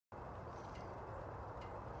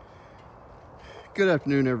Good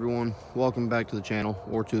afternoon, everyone. Welcome back to the channel,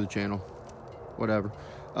 or to the channel, whatever.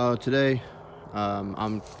 Today, I'm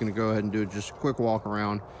going to go ahead and do just a quick walk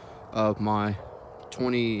around of my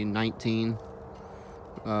 2019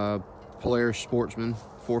 Polaris Sportsman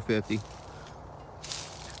 450.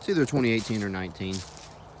 It's either 2018 or 19.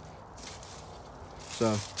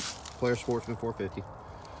 So, Polaris Sportsman 450.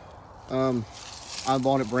 I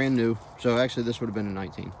bought it brand new. So actually, this would have been a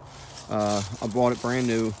 19. I bought it brand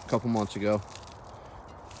new a couple months ago,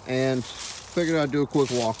 and figured I'd do a quick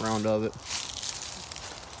walk around of it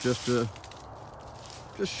just to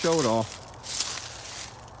show it off.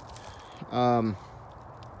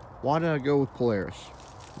 Why did I go with Polaris?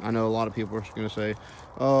 I know a lot of people are going to say,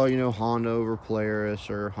 oh, you know, Honda over Polaris,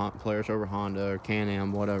 or Polaris over Honda, or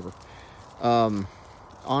Can-Am, whatever.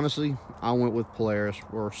 Honestly, I went with Polaris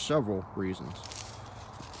for several reasons.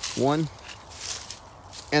 One,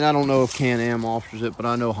 and I don't know if Can-Am offers it, but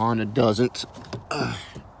I know Honda doesn't,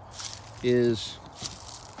 is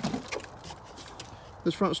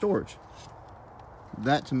this front storage.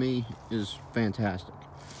 That to me is fantastic.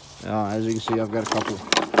 As you can see, I've got a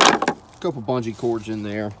couple bungee cords in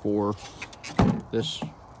there for this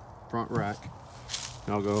front rack.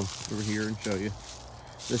 And I'll go over here and show you.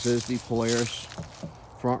 This is the Polaris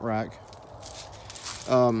front rack.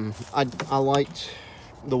 I liked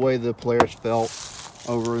the way the Polaris felt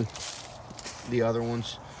over the other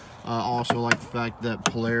ones. I also like the fact that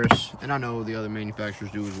Polaris, and I know the other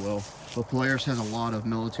manufacturers do as well, but Polaris has a lot of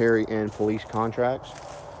military and police contracts,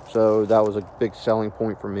 so that was a big selling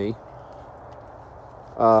point for me.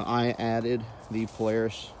 I added the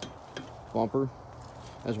Polaris bumper,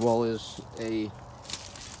 as well as I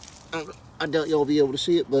doubt y'all will be able to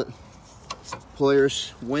see it, but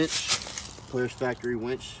Polaris winch, Polaris factory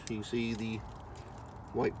winch. You can see the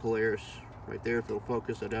white Polaris right there. If it'll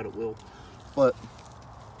focus, I doubt it will. But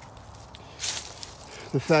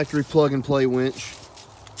the factory plug and play winch,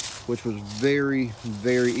 which was very,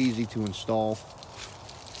 very easy to install.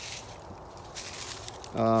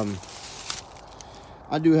 I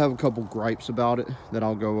do have a couple gripes about it that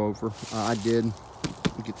I'll go over. I did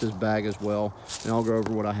get this bag as well, and I'll go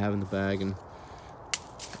over what I have in the bag. And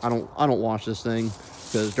I don't wash this thing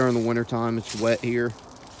because during the winter time it's wet here,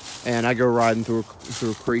 and I go riding through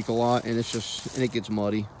a creek a lot, and it gets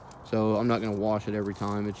muddy. So I'm not gonna wash it every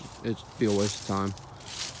time. It's be a waste of time.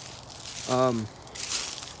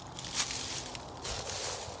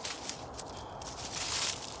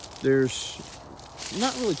 There's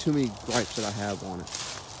not really too many gripes that I have on it,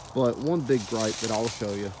 but one big gripe that I'll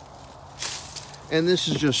show you, and this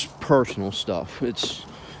is just personal stuff. It's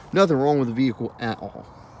nothing wrong with the vehicle at all.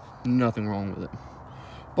 Nothing wrong with it.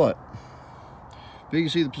 But if you can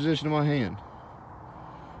see the position of my hand,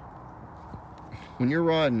 when you're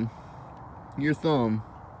riding, your thumb,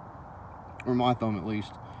 or my thumb at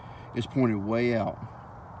least, is pointed way out,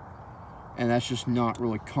 and that's just not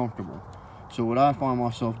really comfortable. So what I find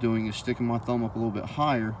myself doing is sticking my thumb up a little bit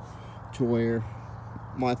higher to where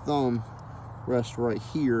my thumb rests right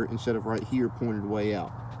here instead of right here, pointed way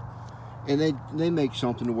out. And they make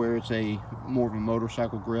something to where it's more of a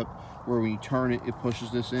motorcycle grip, where when you turn it, it pushes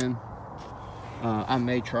this in. I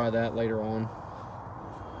may try that later on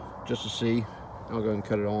just to see. I'll go ahead and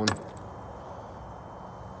cut it on.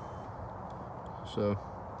 So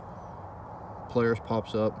Polaris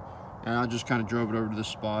pops up, and I just kind of drove it over to this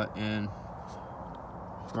spot, and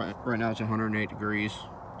right now it's 108 degrees.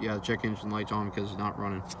 Yeah, the check engine light's on because it's not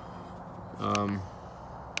running.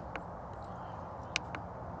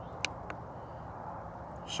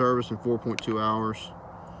 Service in 4.2 hours.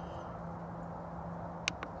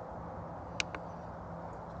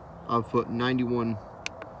 I've put 91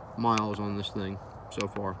 miles on this thing so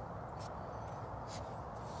far.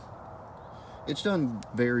 It's done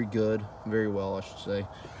very good, very well, I should say.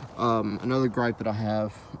 Another gripe that I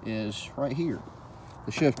have is right here,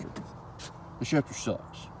 the shifter. The shifter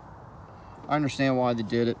sucks. I understand why they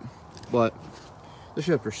did it, but the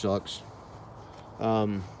shifter sucks.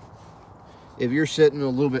 If you're sitting a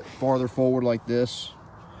little bit farther forward like this,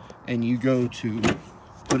 and you go to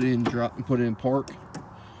put it in park,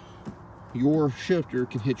 your shifter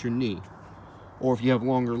can hit your knee. Or if you have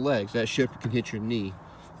longer legs, that shifter can hit your knee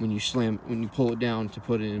when you pull it down to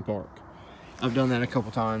put it in park. I've done that a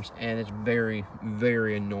couple times, and it's very,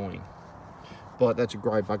 very annoying. But that's a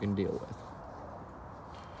gripe I can deal with.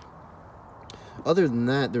 Other than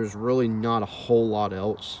that, there's really not a whole lot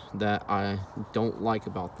else that I don't like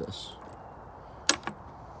about this.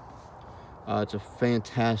 It's a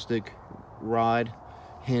fantastic ride.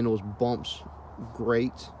 Handles bumps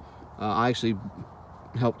great. I actually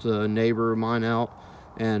helped a neighbor of mine out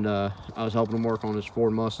and I was helping him work on his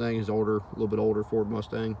Ford Mustang, his older, a little bit older Ford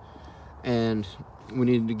Mustang, and we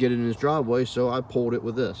needed to get it in his driveway, so I pulled it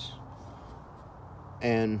with this,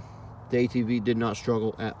 and the ATV did not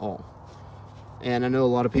struggle at all. And I know a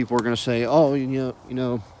lot of people are going to say, oh, you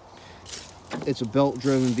know, it's a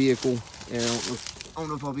belt-driven vehicle, and I don't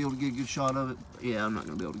know if I'll be able to get a good shot of it. Yeah, I'm not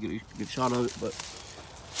going to be able to get a good shot of it, but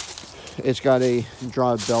it's got a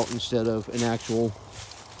drive belt instead of an actual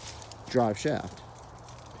drive shaft.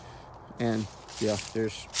 And yeah, I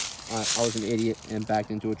was an idiot and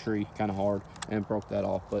backed into a tree kind of hard and broke that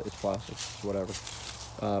off, but it's plastic, it's whatever.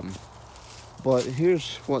 But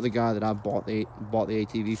here's what the guy that I bought the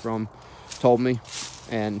ATV from told me.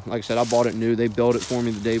 And like I said, I bought it new. They built it for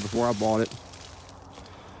me the day before I bought it.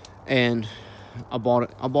 And I bought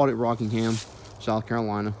it Rockingham, South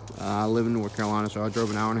Carolina. I live in North Carolina, so I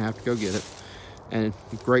drove an hour and a half to go get it. And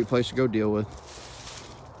a great place to go deal with.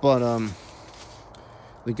 But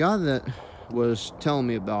the guy that was telling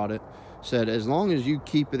me about it said, as long as you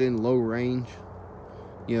keep it in low range,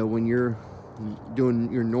 you know, when you're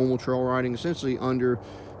doing your normal trail riding, essentially under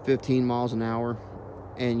 15 miles an hour,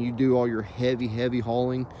 and you do all your heavy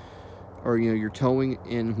hauling, or you know, your towing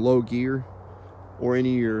in low gear, or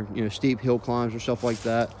any of your, you know, steep hill climbs or stuff like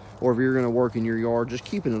that, or if you're going to work in your yard, just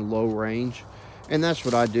keep it in low range. And that's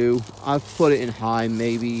what I do. I've put it in high.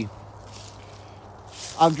 Maybe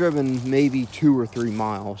I've driven maybe 2 or 3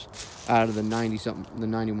 miles out of the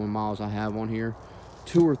 91 miles I have on here.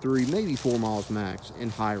 2 or 3, maybe 4 miles max in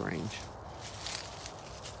high range.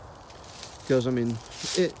 Because I mean,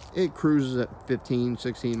 it cruises at 15,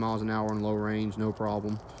 16 miles an hour in low range, no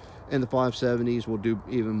problem. And the 570s will do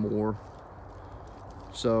even more.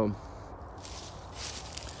 So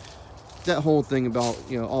that whole thing about,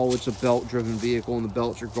 you know, oh, it's a belt-driven vehicle and the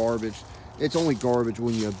belts are garbage. It's only garbage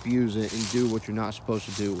when you abuse it and do what you're not supposed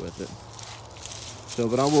to do with it. So,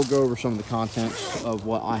 but I will go over some of the contents of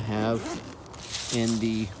what I have in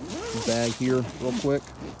the bag here real quick.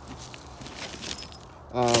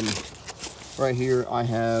 Right here I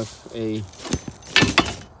have a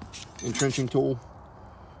entrenching tool.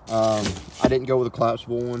 I didn't go with a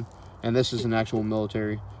collapsible one, and this is an actual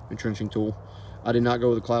military entrenching tool. I did not go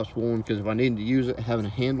with a collapsible one because if I needed to use it, having a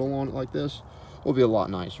handle on it like this will be a lot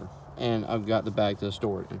nicer. And I've got the bag to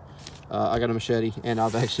store it in. I got a machete, and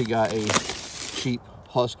I've actually got a cheap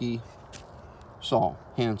Husky saw,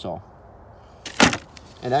 hand saw.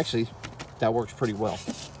 And actually, that works pretty well.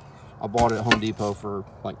 I bought it at Home Depot for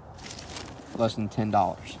like less than $10.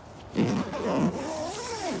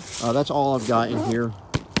 That's all I've got in here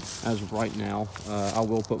as of right now. I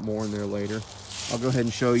will put more in there later. I'll go ahead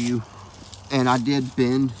and show you. And I did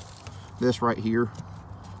bend this right here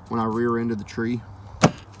when I rear-ended the tree.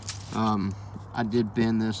 I did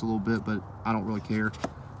bend this a little bit, but I don't really care.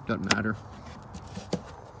 Doesn't matter.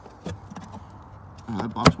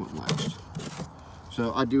 That box went last.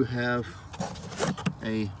 So I do have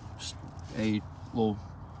a little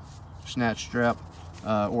snatch strap,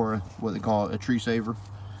 or what they call it, a tree saver.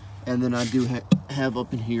 And then I do have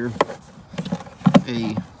up in here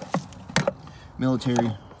a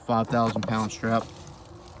military 5,000 pound strap.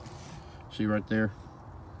 See right there,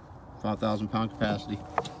 5,000 pound capacity.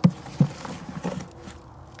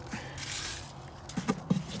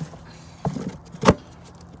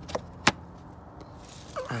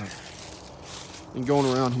 And going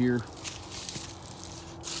around here,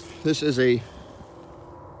 this is a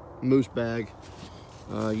moose bag.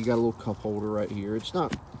 You got a little cup holder right here. It's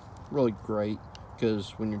not really great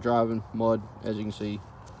because when you're driving mud, as you can see,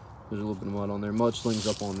 there's a little bit of mud on there. Mud slings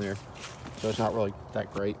up on there, so it's not really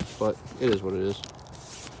that great, but it is what it is.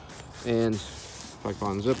 And if I can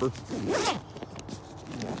find the zipper,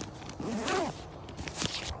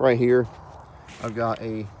 right here, I've got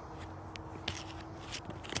a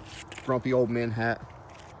grumpy old man hat,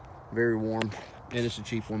 very warm, and it's a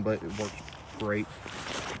cheap one, but it works great.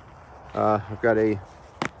 I've got a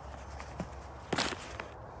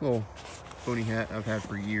little pony hat I've had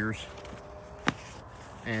for years,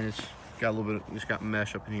 and it's got a little bit, it's got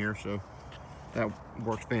mesh up in here, so that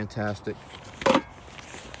works fantastic.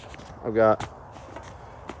 I've got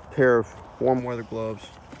a pair of warm weather gloves.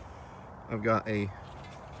 I've got a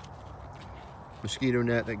mosquito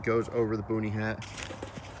net that goes over the boonie hat.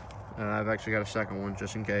 I've actually got a second one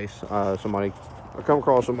just in case I come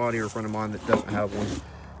across somebody or a friend of mine that doesn't have one.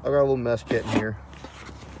 I've got a little mess kit in here.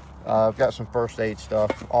 I've got some first aid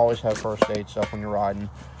stuff. Always have first aid stuff when you're riding.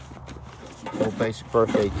 A little basic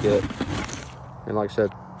first aid kit. And like I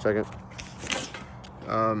said, second.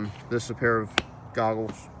 This is a pair of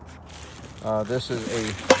goggles. This is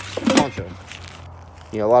a poncho.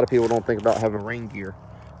 You know, a lot of people don't think about having rain gear.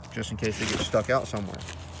 just in case they get stuck out somewhere.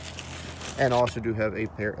 And I also do have a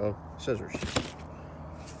pair of scissors.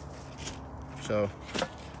 So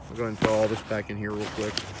I'll go ahead and throw all this back in here real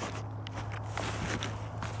quick.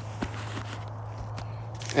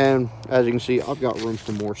 And as you can see, I've got room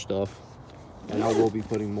for more stuff, and I will be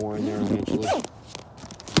putting more in there eventually.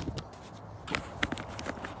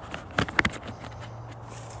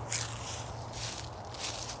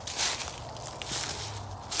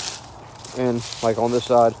 And like on this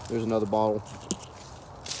side, there's another bottle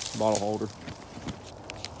holder.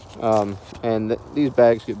 And these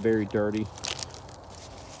bags get very dirty,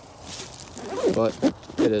 but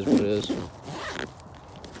it is what it is.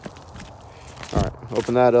 All right,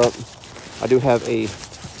 open that up. I do have a,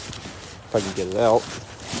 if I can get it out,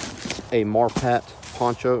 a Marpat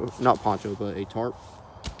poncho, not poncho, but a tarp.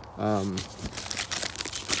 A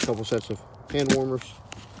couple sets of hand warmers.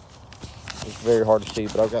 It's very hard to see,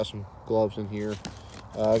 but I've got some gloves in here.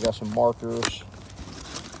 I got some markers,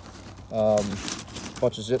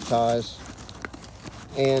 bunch of zip ties,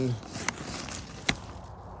 and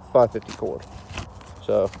 550 cord.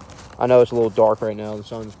 So I know it's a little dark right now. The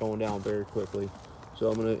sun's going down very quickly. So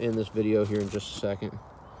I'm going to end this video here in just a second.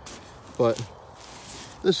 But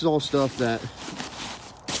this is all stuff that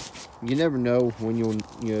you never know when you'll,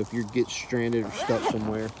 if you get stranded or stuck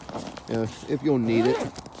somewhere, if you'll need it.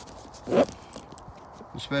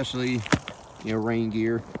 Especially, rain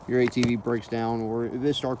gear. Your ATV breaks down, or if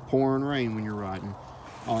it starts pouring rain when you're riding.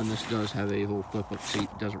 Oh, and this does have a little flip-up seat.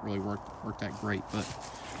 It doesn't really work that great, but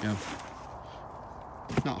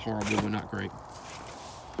not horrible, but not great.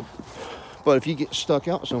 But if you get stuck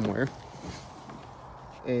out somewhere,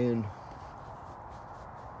 and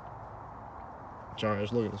sorry, I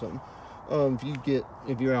was looking at something.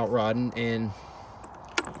 If you're out riding and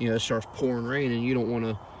it starts pouring rain and you don't want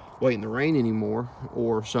to wait in the rain anymore,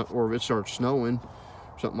 or if it starts snowing,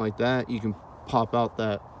 something like that, you can pop out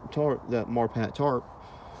that Marpat tarp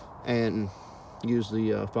and use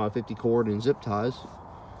the 550 cord and zip ties,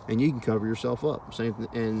 and you can cover yourself up.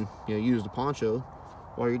 And use the poncho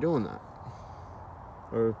while you're doing that,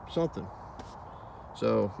 or something.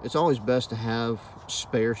 So it's always best to have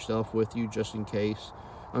spare stuff with you just in case.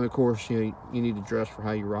 I mean, of course, you need to dress for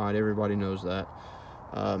how you ride. Everybody knows that.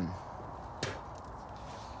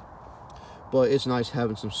 But it's nice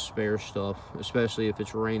having some spare stuff, especially if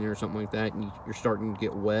it's raining or something like that, and you're starting to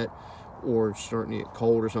get wet or starting to get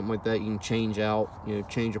cold or something like that. You can change out,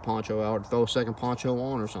 change a poncho out, or throw a second poncho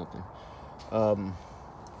on or something.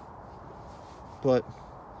 But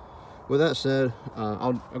with that said,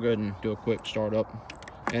 I'll go ahead and do a quick startup.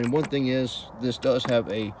 And one thing is, this does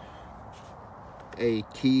have a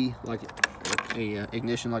key, like a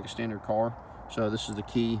ignition like a standard car. So this is the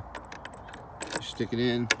key. You stick it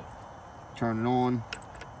in, turn it on,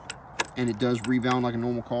 and it does rebound like a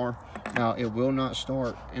normal car. Now, it will not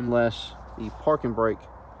start unless the parking brake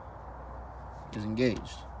is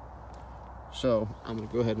engaged. So I'm going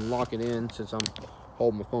to go ahead and lock it in since I'm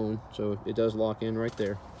holding my phone. So it does lock in right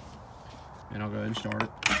there. And I'll go ahead and start it.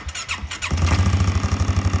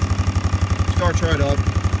 Starts right up,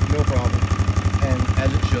 no problem, and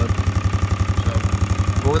as it should. So,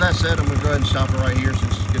 but with that said, I'm going to go ahead and stop it right here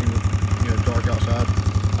since it's getting dark outside.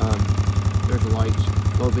 There's the lights,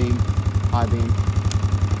 low beam, high beam.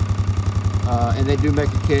 And they do make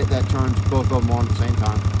a kit that turns both of them on at the same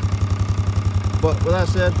time. But with that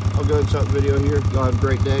said, I'll go ahead and stop the video here. Y'all have a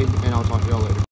great day, and I'll talk to y'all later.